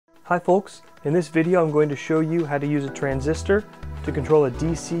Hi folks, in this video I'm going to show you how to use a transistor to control a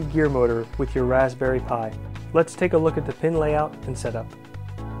DC gear motor with your Raspberry Pi. Let's take a look at the pin layout and setup.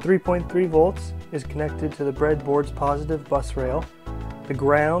 3.3 volts is connected to the breadboard's positive bus rail. The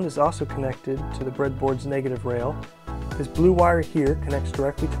ground is also connected to the breadboard's negative rail. This blue wire here connects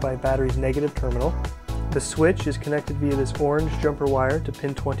directly to my battery's negative terminal. The switch is connected via this orange jumper wire to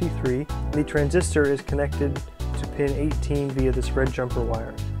pin 23. The transistor is connected to pin 18 via this red jumper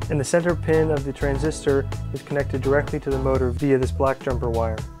wire. And the center pin of the transistor is connected directly to the motor via this black jumper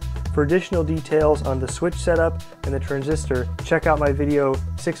wire. For additional details on the switch setup and the transistor, check out my video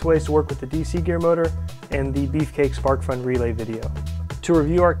 6 ways to work with the DC gear motor and the Beefcake SparkFun relay video. To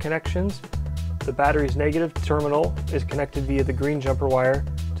review our connections, the battery's negative terminal is connected via the green jumper wire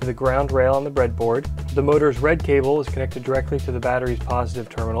to the ground rail on the breadboard. The motor's red cable is connected directly to the battery's positive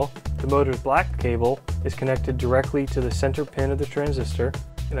terminal. The motor's black cable is connected directly to the center pin of the transistor.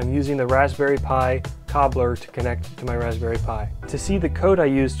 And I'm using the Raspberry Pi cobbler to connect to my Raspberry Pi. To see the code I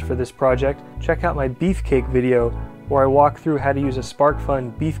used for this project, check out my Beefcake video where I walk through how to use a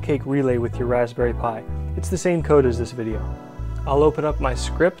SparkFun Beefcake relay with your Raspberry Pi. It's the same code as this video. I'll open up my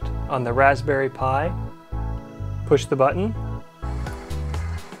script on the Raspberry Pi, push the button,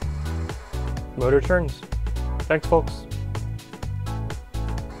 motor turns. Thanks folks.